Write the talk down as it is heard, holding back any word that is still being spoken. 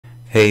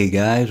Hey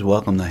guys,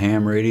 welcome to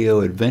Ham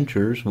Radio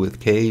Adventures with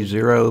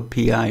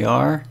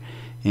K0PIR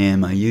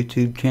and my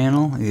YouTube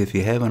channel. If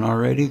you haven't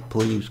already,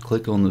 please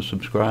click on the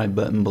subscribe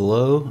button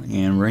below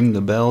and ring the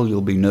bell.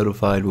 You'll be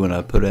notified when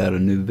I put out a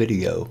new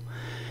video.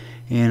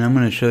 And I'm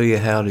going to show you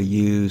how to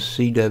use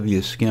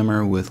CW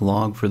Skimmer with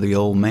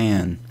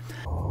Log4OM.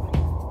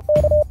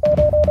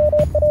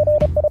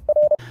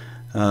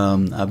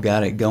 I've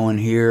got it going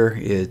here.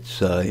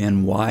 It's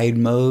in wide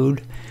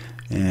mode.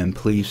 And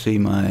please see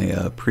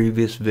my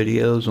previous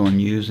videos on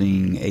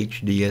using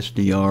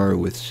HDSDR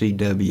with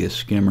CW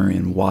Skimmer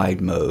in wide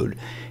mode.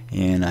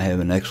 And I have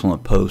an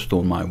excellent post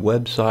on my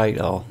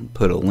website. I'll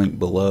put a link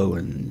below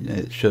and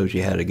it shows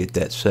you how to get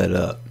that set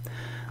up.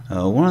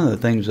 One of the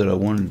things that I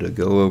wanted to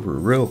go over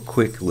real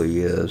quickly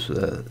is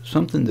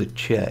something to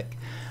check.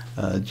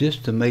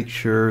 Just to make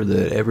sure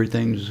that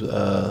everything's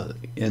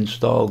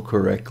installed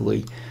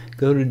correctly.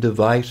 Go to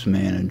Device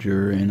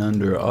Manager, and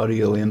under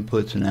Audio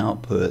Inputs and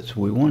Outputs,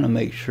 we want to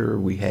make sure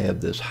we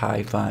have this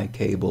Hi-Fi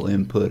cable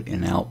input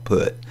and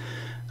output.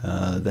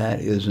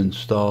 That is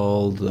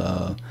installed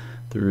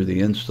through the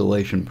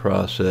installation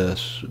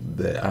process,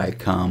 the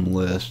Icom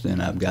list,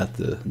 and I've got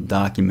the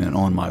document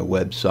on my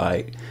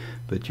website.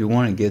 But you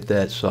want to get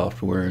that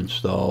software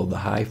installed, the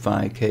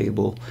Hi-Fi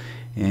cable,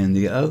 and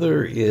the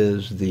other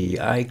is the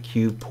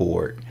IQ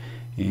port.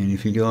 And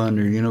if you go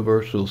under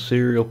Universal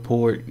Serial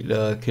Port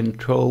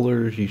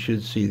Controllers, you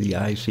should see the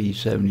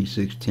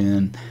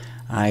IC7610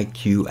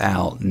 IQ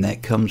out, and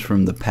that comes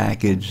from the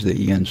package that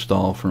you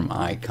install from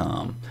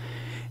Icom.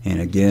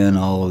 And again,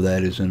 all of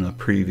that is in a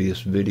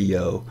previous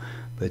video.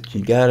 But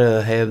you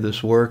gotta have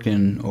this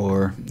working,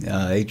 or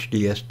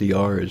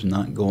HDSDR is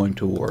not going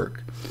to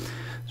work.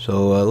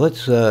 So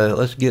let's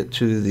get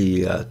to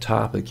the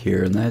topic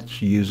here, and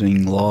that's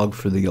using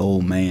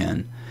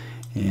Log4OM.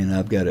 And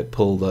I've got it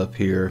pulled up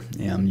here,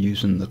 and I'm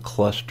using the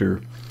cluster,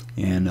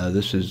 and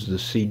this is the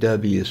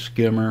CW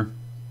Skimmer.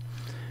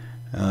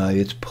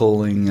 It's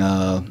pulling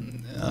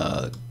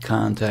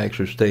contacts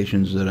or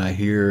stations that I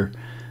hear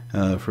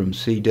from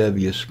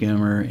CW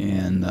Skimmer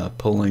and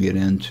pulling it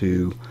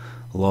into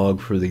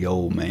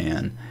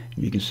Log4OM.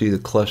 You can see the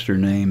cluster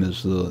name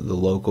is the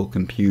local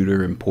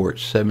computer and port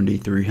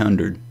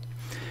 7300.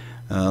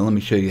 Let me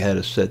show you how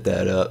to set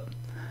that up.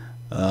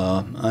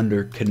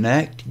 Under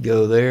Connect,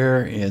 go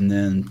there, and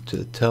then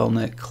to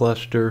Telnet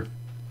Cluster,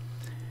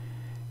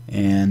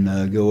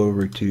 and go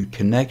over to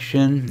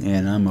Connection,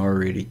 and I'm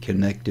already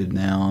connected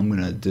now. I'm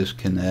going to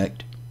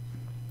disconnect.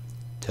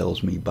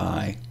 Tells me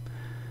bye.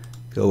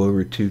 Go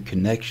over to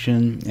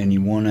Connection, and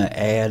you want to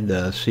add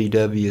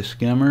CW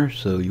Skimmer,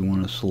 so you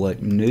want to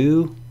select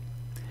New,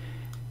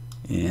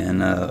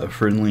 and a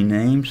friendly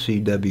name,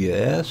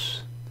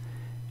 CWS.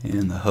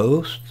 And the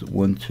host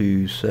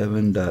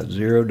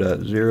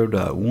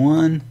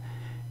 127.0.0.1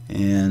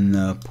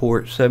 and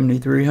port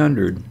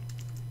 7300,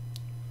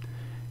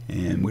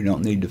 and we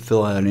don't need to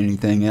fill out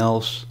anything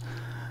else.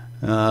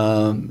 We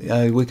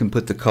can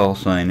put the call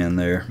sign in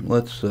there.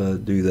 Let's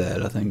do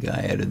that. I think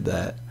I added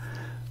that.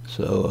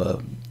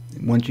 So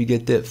once you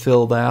get that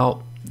filled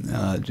out,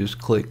 just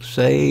click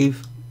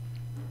Save,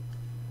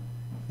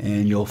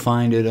 and you'll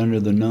find it under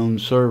the known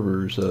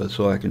servers.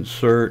 So I can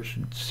search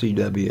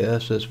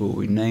CWS, that's what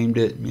we named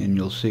it, and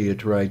you'll see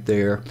it's right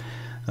there.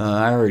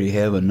 I already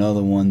have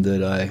another one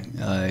that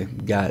I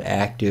got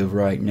active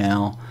right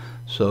now,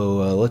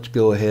 so let's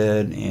go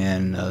ahead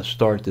and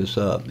start this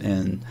up.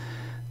 And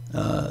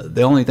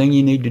the only thing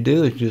you need to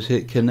do is just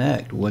hit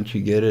connect. Once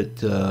you get it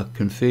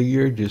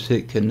configured, just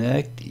hit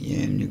connect,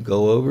 and you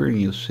go over and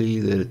you'll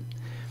see that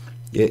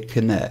it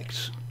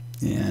connects.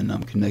 And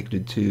I'm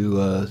connected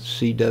to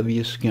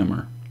CW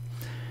Skimmer.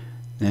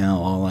 Now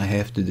all I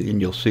have to do,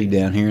 and you'll see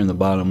down here in the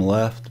bottom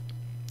left,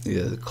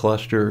 the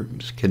cluster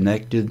is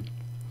connected.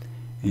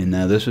 And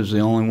now this is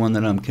the only one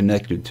that I'm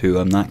connected to.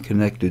 I'm not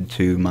connected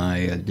to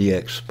my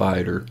DX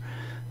Spider,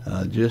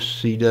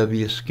 just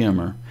CW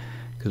Skimmer,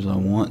 because I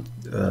want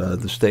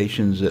the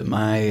stations that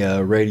my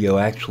radio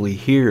actually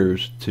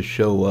hears to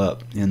show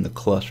up in the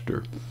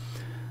cluster.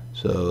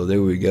 So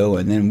there we go,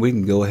 and then we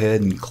can go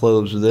ahead and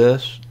close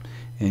this.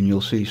 And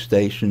you'll see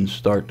stations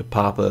start to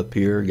pop up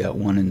here. Got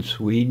one in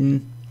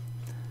Sweden.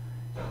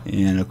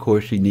 And of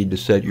course you need to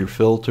set your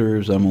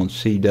filters. I'm on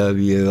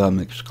CW, I'm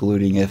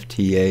excluding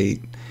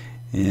FT8,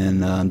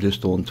 and I'm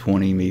just on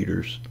 20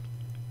 meters.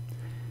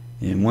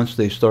 And once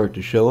they start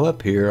to show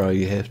up here, all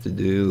you have to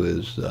do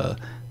is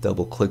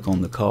double click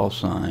on the call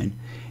sign,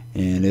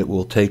 and it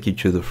will take you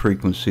to the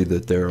frequency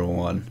that they're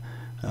on,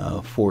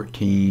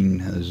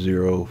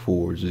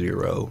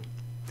 14040.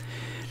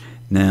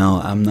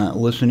 Now, I'm not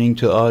listening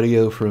to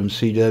audio from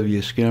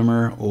CW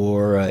Skimmer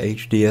or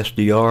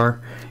HDSDR.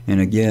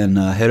 And again,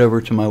 head over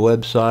to my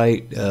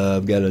website.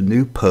 I've got a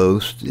new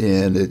post,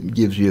 and it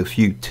gives you a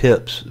few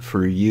tips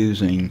for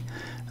using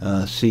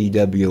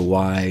CW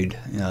wide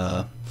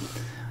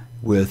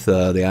with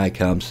the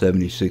Icom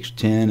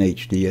 7610,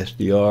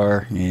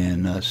 HDSDR,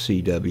 and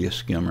CW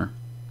Skimmer.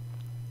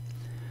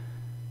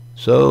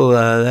 So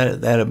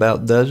that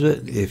about does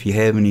it. If you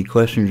have any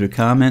questions or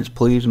comments,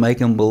 please make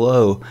them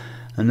below.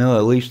 I know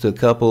at least a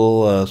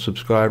couple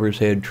subscribers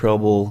had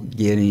trouble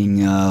getting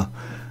the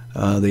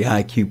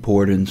IQ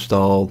port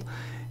installed.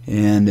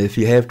 And if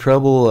you have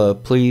trouble,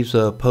 please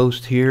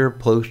post here,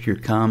 post your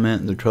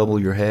comment, the trouble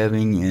you're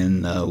having,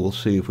 and we'll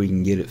see if we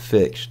can get it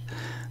fixed.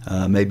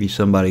 Maybe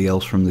somebody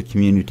else from the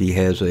community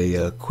has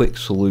a quick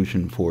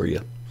solution for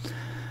you.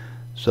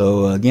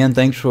 So again,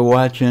 thanks for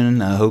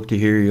watching. I hope to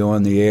hear you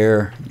on the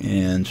air,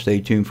 and stay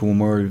tuned for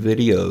more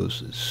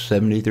videos.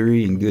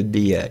 73 and good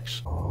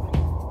DX.